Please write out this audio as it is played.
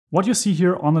What you see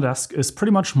here on the desk is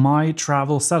pretty much my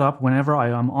travel setup whenever I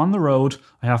am on the road.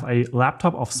 I have a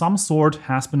laptop of some sort,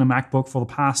 has been a MacBook for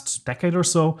the past decade or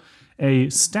so, a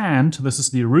stand, this is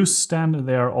the Roost stand,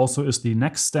 there also is the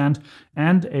Next stand,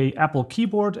 and a Apple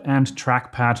keyboard and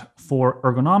trackpad for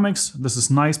ergonomics. This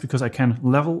is nice because I can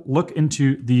look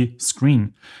into the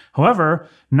screen. However,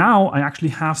 now I actually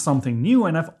have something new,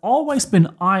 and I've always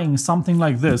been eyeing something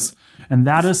like this, and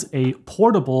that is a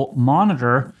portable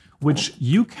monitor which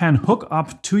you can hook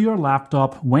up to your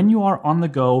laptop when you are on the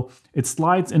go. It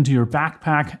slides into your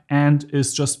backpack and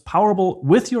is just powerable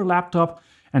with your laptop.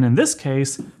 And in this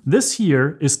case, this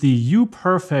here is the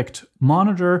UPERFECT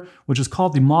monitor, which is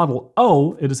called the Model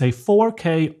O. It is a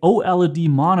 4K OLED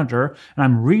monitor, and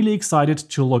I'm really excited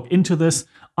to look into this,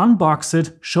 unbox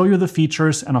it, show you the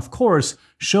features, and of course,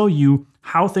 show you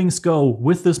how things go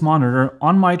with this monitor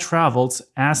on my travels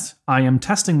as I am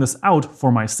testing this out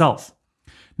for myself.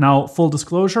 Now, full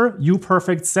disclosure,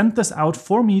 UPERFECT sent this out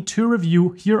for me to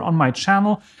review here on my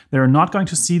channel. They're not going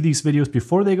to see these videos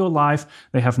before they go live.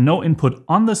 They have no input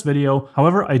on this video.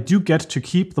 However, I do get to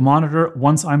keep the monitor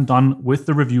once I'm done with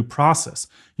the review process.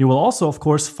 You will also, of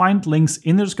course, find links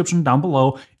in the description down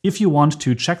below if you want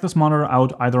to check this monitor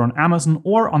out either on Amazon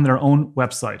or on their own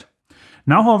website.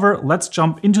 Now, however, let's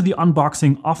jump into the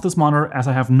unboxing of this monitor as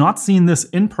I have not seen this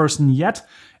in person yet,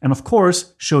 and of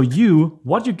course, show you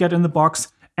what you get in the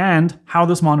box and how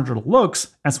this monitor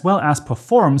looks as well as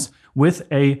performs with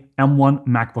a M1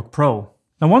 MacBook Pro.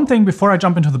 Now, one thing before I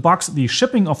jump into the box, the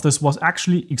shipping of this was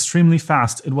actually extremely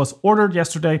fast. It was ordered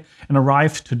yesterday and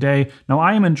arrived today. Now,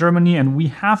 I am in Germany and we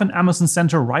have an Amazon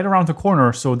center right around the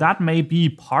corner, so that may be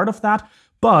part of that,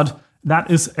 but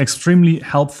that is extremely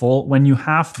helpful when you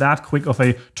have that quick of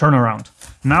a turnaround.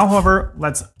 Now, however,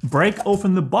 let's break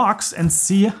open the box and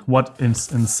see what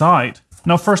is inside.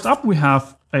 Now, first up, we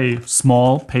have a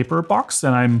small paper box,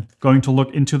 and I'm going to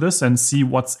look into this and see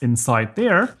what's inside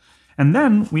there. And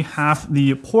then we have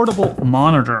the portable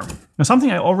monitor. Now,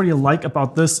 something I already like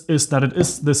about this is that it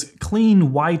is this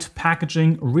clean white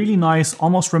packaging, really nice,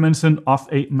 almost reminiscent of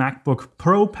a MacBook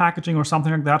Pro packaging or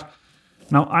something like that.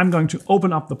 Now I'm going to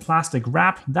open up the plastic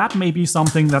wrap. That may be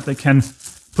something that they can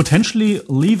potentially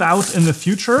leave out in the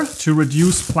future to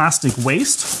reduce plastic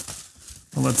waste.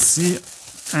 Well, let's see.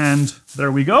 And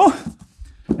there we go.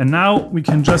 And now we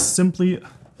can just simply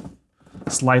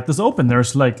slide this open.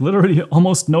 There's like literally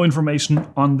almost no information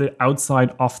on the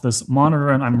outside of this monitor,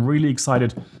 and I'm really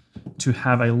excited to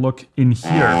have a look in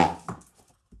here.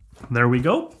 There we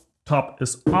go. Top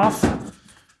is off.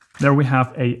 There we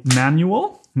have a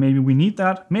manual. Maybe we need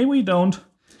that, maybe we don't.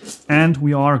 And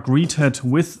we are greeted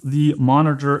with the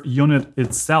monitor unit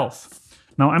itself.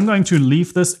 Now I'm going to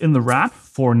leave this in the wrap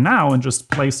for now and just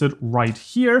place it right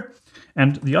here.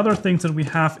 And the other things that we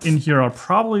have in here are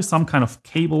probably some kind of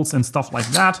cables and stuff like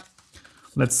that.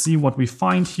 Let's see what we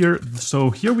find here. So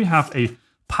here we have a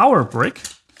power brick.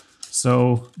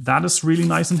 So that is really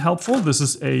nice and helpful. This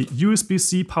is a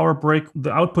USB-C power brick.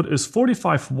 The output is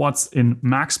 45 watts in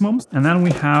maximum. And then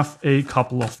we have a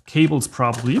couple of cables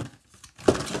probably.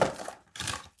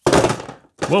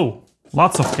 Whoa.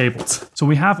 Lots of cables. So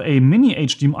we have a mini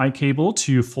HDMI cable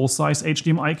to full-size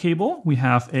HDMI cable. We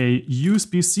have a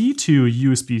USB-C to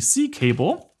USB-C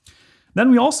cable.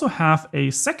 Then we also have a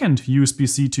second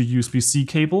USB-C to USB-C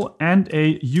cable and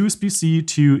a USB-C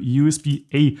to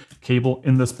USB-A cable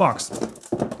in this box.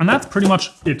 And that's pretty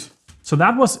much it. So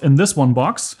that was in this one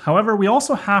box. However, we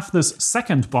also have this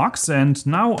second box. And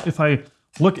now if I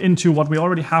look into what we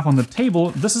already have on the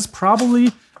table, this is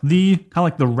probably the kind of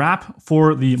like the wrap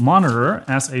for the monitor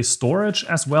as a storage,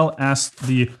 as well as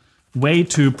the way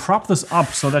to prop this up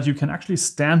so that you can actually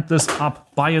stand this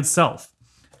up by itself.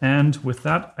 And with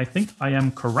that, I think I am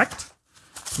correct.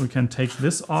 So we can take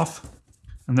this off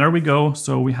and there we go.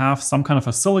 So we have some kind of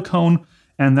a silicone,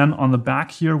 and then on the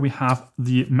back here, we have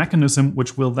the mechanism,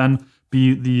 which will then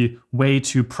be the way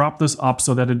to prop this up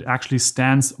so that it actually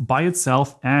stands by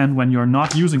itself. And when you're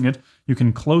not using it, you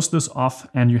can close this off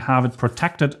and you have it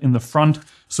protected in the front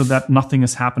so that nothing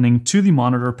is happening to the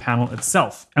monitor panel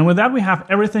itself. And with that, we have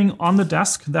everything on the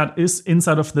desk that is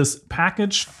inside of this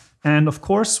package. And of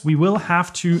course, we will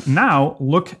have to now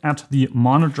look at the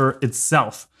monitor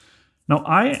itself. Now,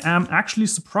 I am actually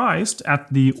surprised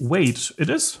at the weight. It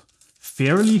is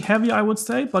fairly heavy, I would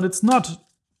say, but it's not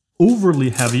overly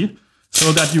heavy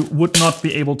so that you would not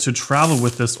be able to travel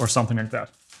with this or something like that.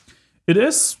 It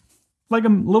is like a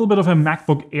little bit of a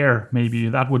MacBook Air, maybe.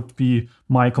 That would be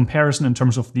my comparison in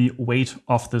terms of the weight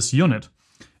of this unit.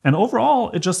 And overall,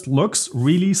 it just looks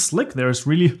really slick. There's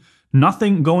really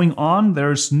nothing going on.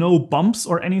 There's no bumps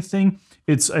or anything.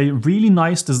 It's a really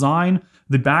nice design.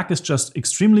 The back is just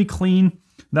extremely clean.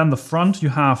 Then the front, you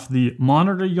have the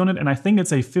monitor unit, and I think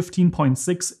it's a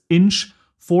 15.6-inch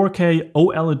 4K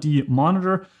OLED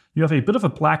monitor. You have a bit of a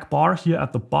black bar here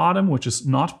at the bottom, which is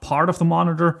not part of the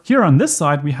monitor. Here on this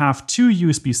side, we have two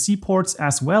USB-C ports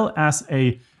as well as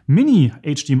a mini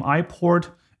HDMI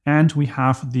port, and we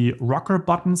have the rocker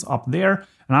buttons up there.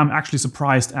 And I'm actually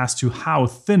surprised as to how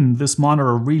thin this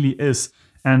monitor really is.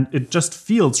 And it just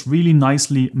feels really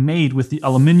nicely made with the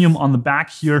aluminum on the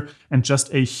back here and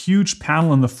just a huge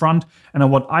panel in the front.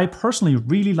 And what I personally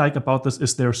really like about this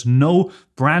is there's no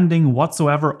branding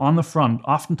whatsoever on the front.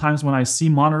 Oftentimes when I see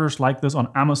monitors like this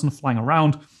on Amazon flying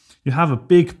around, you have a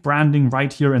big branding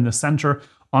right here in the center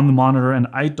on the monitor, and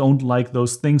I don't like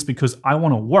those things because I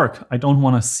want to work. I don't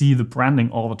want to see the branding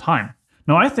all the time.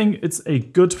 Now I think it's a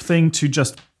good thing to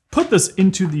just put this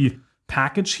into the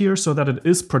package here so that it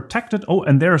is protected. Oh,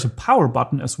 and there's a power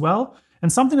button as well, and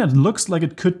something that looks like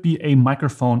it could be a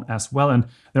microphone as well. And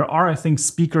there are, I think,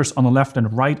 speakers on the left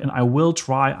and right, and I will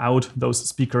try out those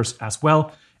speakers as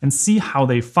well and see how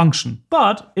they function.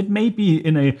 But it may be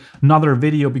in another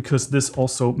video because this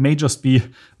also may just be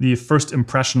the first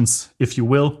impressions, if you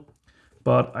will.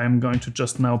 But I'm going to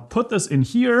just now put this in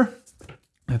here.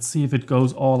 Let's see if it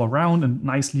goes all around and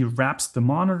nicely wraps the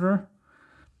monitor.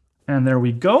 And there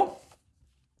we go.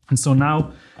 And so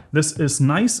now this is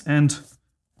nice and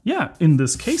yeah, in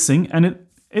this casing, and it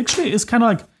actually is kind of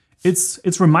like,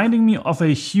 it's reminding me of a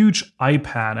huge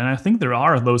iPad. And I think there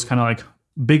are those kind of like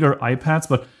bigger iPads,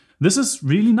 but this is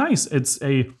really nice. It's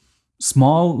a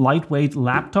small, lightweight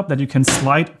laptop that you can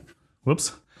slide,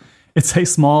 whoops. It's a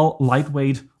small,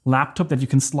 lightweight laptop that you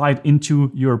can slide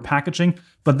into your packaging,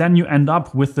 but then you end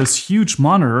up with this huge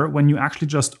monitor when you actually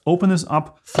just open this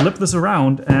up, flip this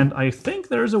around, and I think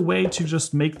there's a way to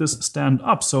just make this stand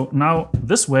up. So now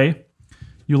this way,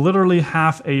 you literally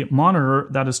have a monitor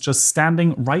that is just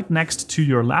standing right next to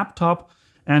your laptop,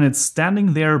 and it's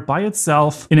standing there by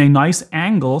itself in a nice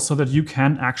angle so that you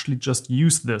can actually just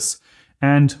use this.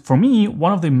 And for me,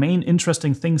 one of the main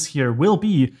interesting things here will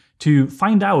be to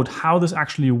find out how this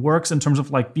actually works in terms of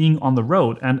like being on the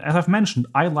road. And as I've mentioned,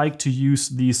 I like to use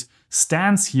these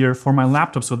stands here for my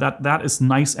laptop so that is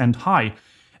nice and high.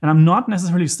 And I'm not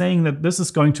necessarily saying that this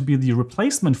is going to be the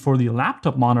replacement for the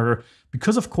laptop monitor,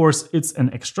 because of course it's an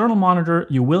external monitor.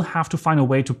 You will have to find a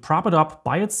way to prop it up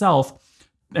by itself.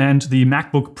 And the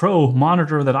MacBook Pro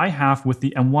monitor that I have with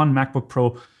the M1 MacBook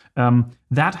Pro,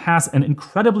 that has an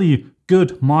incredibly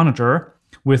good monitor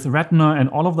with Retina and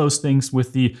all of those things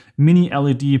with the mini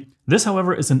LED. This,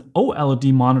 however, is an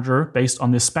OLED monitor based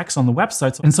on the specs on the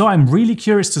website. And so I'm really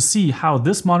curious to see how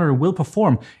this monitor will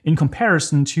perform in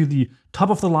comparison to the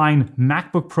top-of-the-line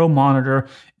MacBook Pro monitor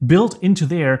built into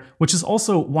there, which is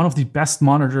also one of the best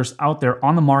monitors out there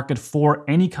on the market for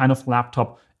any kind of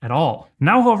laptop at all.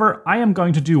 Now, however, I am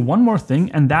going to do one more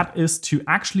thing, and that is to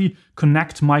actually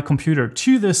connect my computer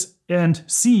to this and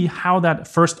see how that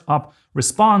first up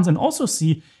responds, and also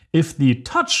see if the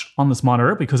touch on this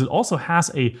monitor, because it also has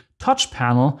a touch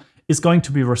panel, is going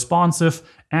to be responsive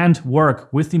and work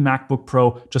with the MacBook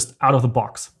Pro just out of the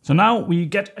box. So now we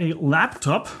get a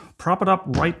laptop, prop it up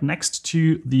right next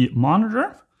to the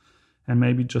monitor, and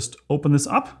maybe just open this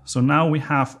up. So now we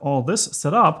have all this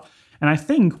set up. And I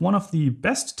think one of the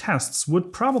best tests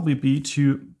would probably be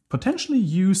to potentially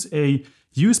use a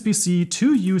USB-C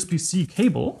to USB-C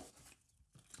cable.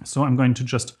 So I'm going to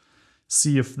just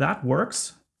see if that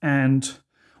works. And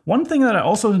one thing that I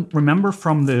also remember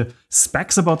from the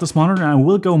specs about this monitor, and I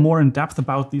will go more in depth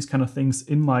about these kind of things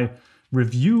in my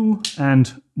review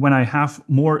and when I have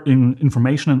more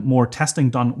information and more testing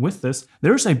done with this,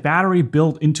 there's a battery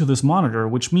built into this monitor,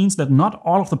 which means that not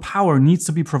all of the power needs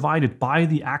to be provided by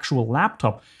the actual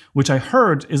laptop, which I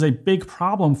heard is a big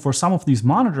problem for some of these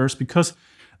monitors, because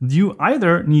you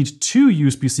either need two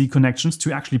USB-C connections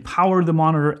to actually power the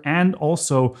monitor and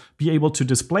also be able to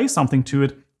display something to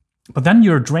it, but then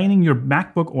you're draining your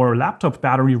MacBook or laptop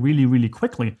battery really, really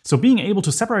quickly. So being able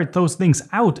to separate those things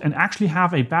out and actually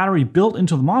have a battery built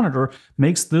into the monitor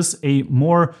makes this a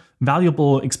more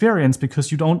valuable experience,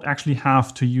 because you don't actually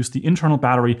have to use the internal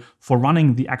battery for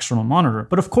running the external monitor.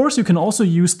 But of course, you can also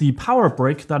use the power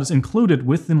brick that is included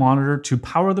with the monitor to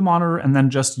power the monitor, and then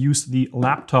just use the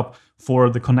laptop for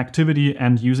the connectivity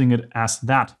and using it as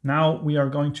that. Now we are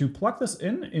going to plug this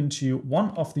into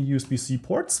one of the USB-C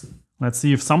ports. Let's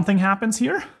see if something happens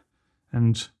here,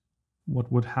 and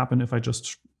what would happen if I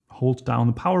just hold down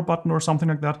the power button or something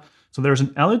like that. So there's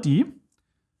an LED,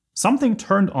 something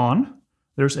turned on.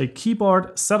 There's a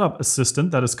keyboard setup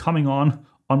assistant that is coming on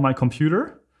my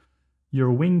computer. Your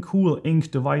Wing Cool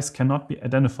Ink device cannot be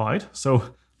identified.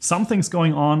 So Something's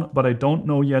going on, but I don't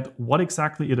know yet what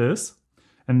exactly it is.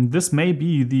 And this may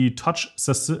be the touch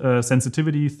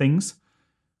sensitivity things.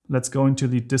 Let's go into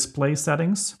the display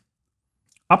settings.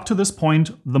 Up to this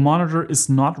point, the monitor is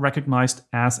not recognized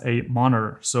as a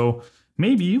monitor. So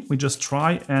maybe we just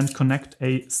try and connect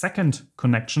a second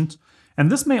connection.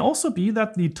 And this may also be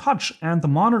that the touch and the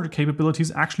monitor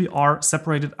capabilities actually are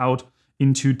separated out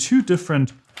into two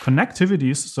different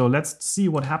connectivities. So let's see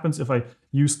what happens if I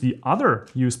use the other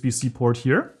USB-C port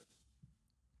here.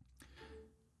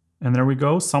 And there we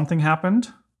go, something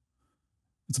happened.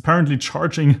 It's apparently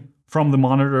charging from the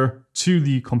monitor to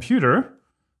the computer.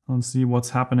 Let's see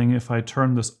what's happening if I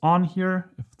turn this on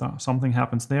here, if something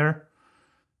happens there.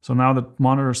 So now the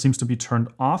monitor seems to be turned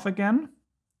off again.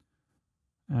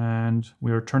 And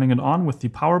we're turning it on with the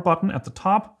power button at the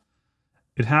top.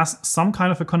 It has some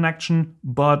kind of a connection,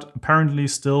 but apparently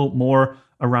still more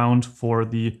around for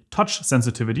the touch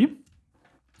sensitivity.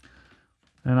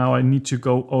 And now I need to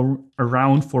go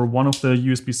around for one of the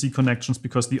USB-C connections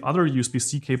because the other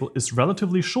USB-C cable is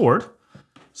relatively short.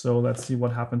 So let's see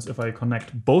what happens if I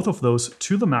connect both of those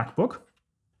to the MacBook.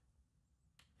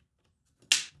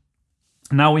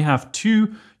 Now we have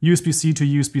two USB-C to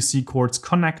USB-C cords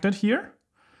connected here.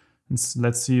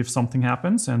 Let's see if something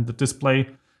happens, and the display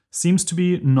seems to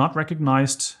be not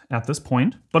recognized at this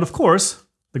point. But of course,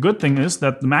 the good thing is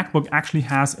that the MacBook actually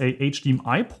has a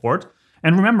HDMI port.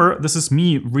 And remember, this is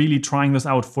me really trying this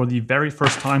out for the very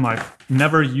first time. I've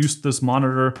never used this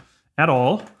monitor at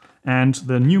all. And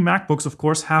the new MacBooks, of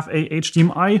course, have a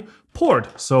HDMI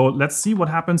port. So let's see what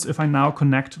happens if I now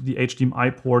connect the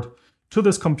HDMI port to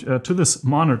this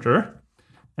monitor.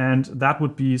 And that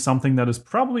would be something that is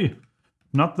probably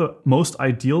not the most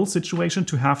ideal situation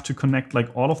to have to connect like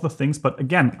all of the things. But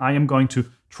again, I am going to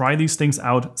try these things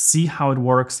out, see how it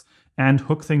works, and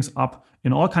hook things up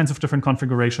in all kinds of different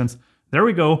configurations. There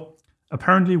we go.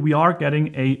 Apparently we are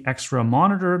getting an extra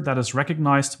monitor that is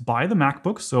recognized by the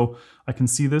MacBook. So I can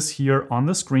see this here on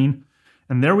the screen.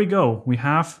 And there we go. We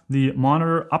have the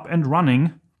monitor up and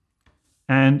running.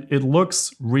 And it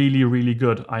looks really, really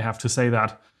good, I have to say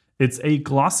that. It's a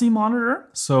glossy monitor,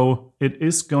 so it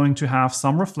is going to have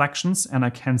some reflections, and I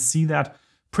can see that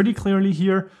pretty clearly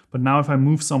here. But now if I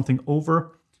move something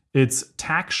over, it's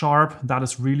tack sharp. That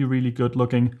is really, really good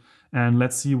looking. And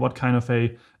let's see what kind of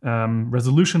a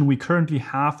resolution we currently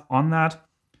have on that.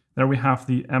 There we have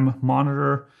the M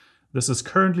monitor. This is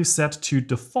currently set to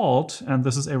default, and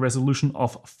this is a resolution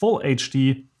of full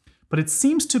HD. But it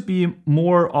seems to be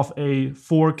more of a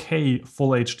 4K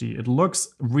full HD. It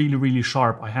looks really, really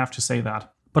sharp, I have to say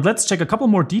that. But let's check a couple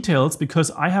more details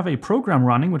because I have a program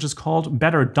running which is called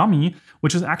Better Dummy,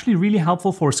 which is actually really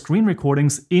helpful for screen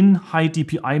recordings in high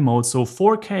DPI mode. So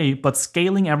 4K, but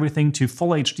scaling everything to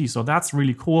full HD. So that's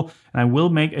really cool. And I will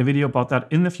make a video about that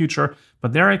in the future.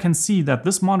 But there I can see that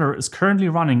this monitor is currently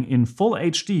running in full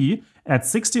HD at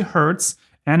 60 Hertz.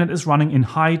 And it is running in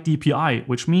high DPI,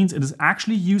 which means it is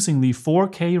actually using the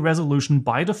 4K resolution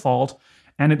by default,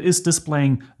 and it is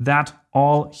displaying that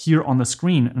all here on the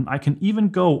screen. And I can even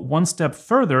go one step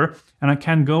further, and I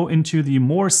can go into the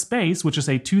more space, which is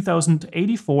a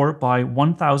 2084 by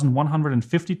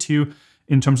 1152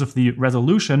 in terms of the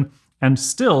resolution, and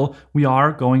still we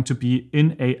are going to be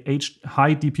in a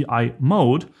high DPI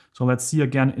mode. So let's see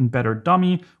again in Better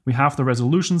Dummy, we have the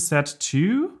resolution set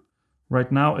to... Right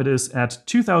now it is at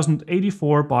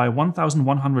 2084 by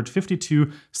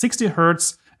 1152, 60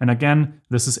 Hertz. And again,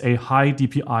 this is a high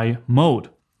DPI mode.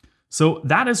 So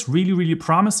that is really, really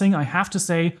promising. I have to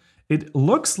say, it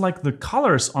looks like the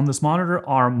colors on this monitor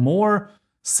are more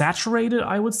saturated,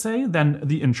 I would say, than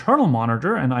the internal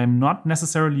monitor. And I'm not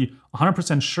necessarily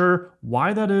 100% sure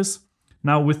why that is.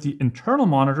 Now with the internal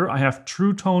monitor, I have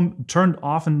True Tone turned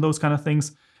off and those kind of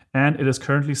things. And it is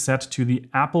currently set to the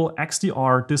Apple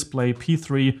XDR Display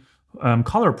P3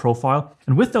 color profile.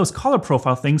 And with those color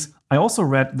profile things, I also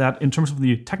read that in terms of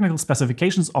the technical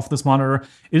specifications of this monitor,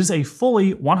 it is a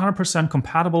fully 100%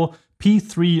 compatible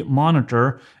P3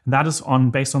 monitor. And that is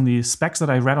based on the specs that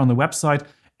I read on the website.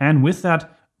 And with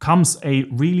that comes a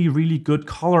really, really good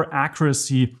color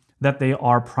accuracy that they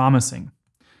are promising.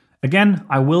 Again,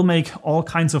 I will make all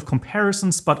kinds of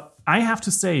comparisons, but I have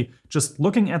to say, just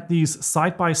looking at these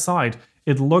side by side,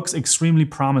 it looks extremely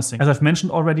promising. As I've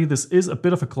mentioned already, this is a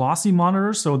bit of a glossy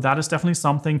monitor, so that is definitely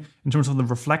something in terms of the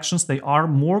reflections. They are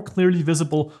more clearly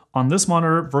visible on this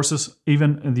monitor versus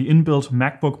even the inbuilt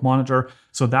MacBook monitor.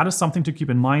 So that is something to keep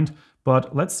in mind.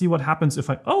 But let's see what happens if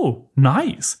oh,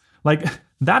 nice. Like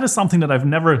that is something that I've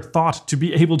never thought to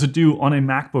be able to do on a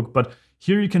MacBook. But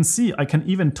Here you can see I can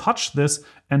even touch this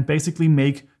and basically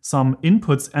make some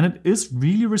inputs, and it is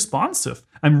really responsive.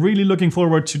 I'm really looking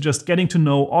forward to just getting to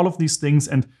know all of these things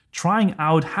and trying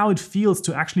out how it feels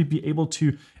to actually be able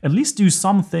to at least do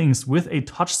some things with a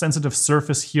touch-sensitive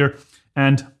surface here.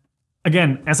 And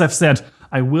again, as I've said,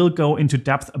 I will go into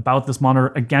depth about this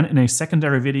monitor again in a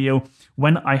secondary video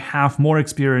when I have more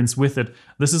experience with it.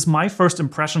 This is my first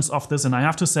impressions of this, and I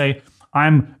have to say,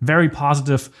 I'm very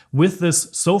positive with this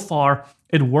so far.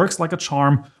 It works like a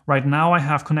charm. Right now I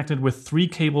have connected with 3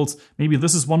 cables. Maybe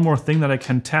this is one more thing that I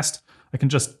can test. I can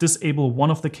just disable one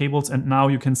of the cables, and now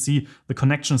you can see the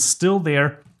connection still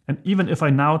there. And even if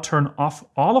I now turn off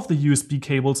all of the USB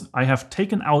cables, I have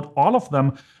taken out all of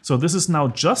them. So this is now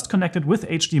just connected with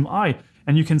HDMI.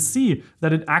 And you can see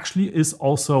that it actually is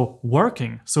also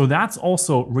working. So that's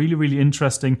also really, really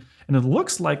interesting. And it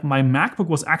looks like my MacBook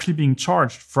was actually being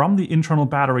charged from the internal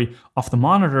battery of the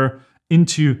monitor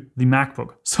into the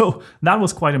MacBook. So that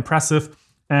was quite impressive.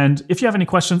 And if you have any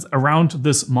questions around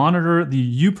this monitor,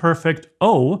 the UPERFECT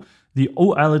O, the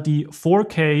OLED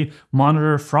 4K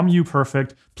monitor from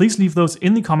UPERFECT, please leave those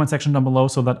in the comment section down below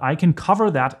so that I can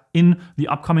cover that in the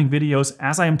upcoming videos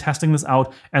as I am testing this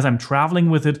out, as I'm traveling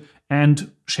with it and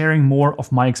sharing more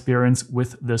of my experience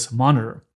with this monitor.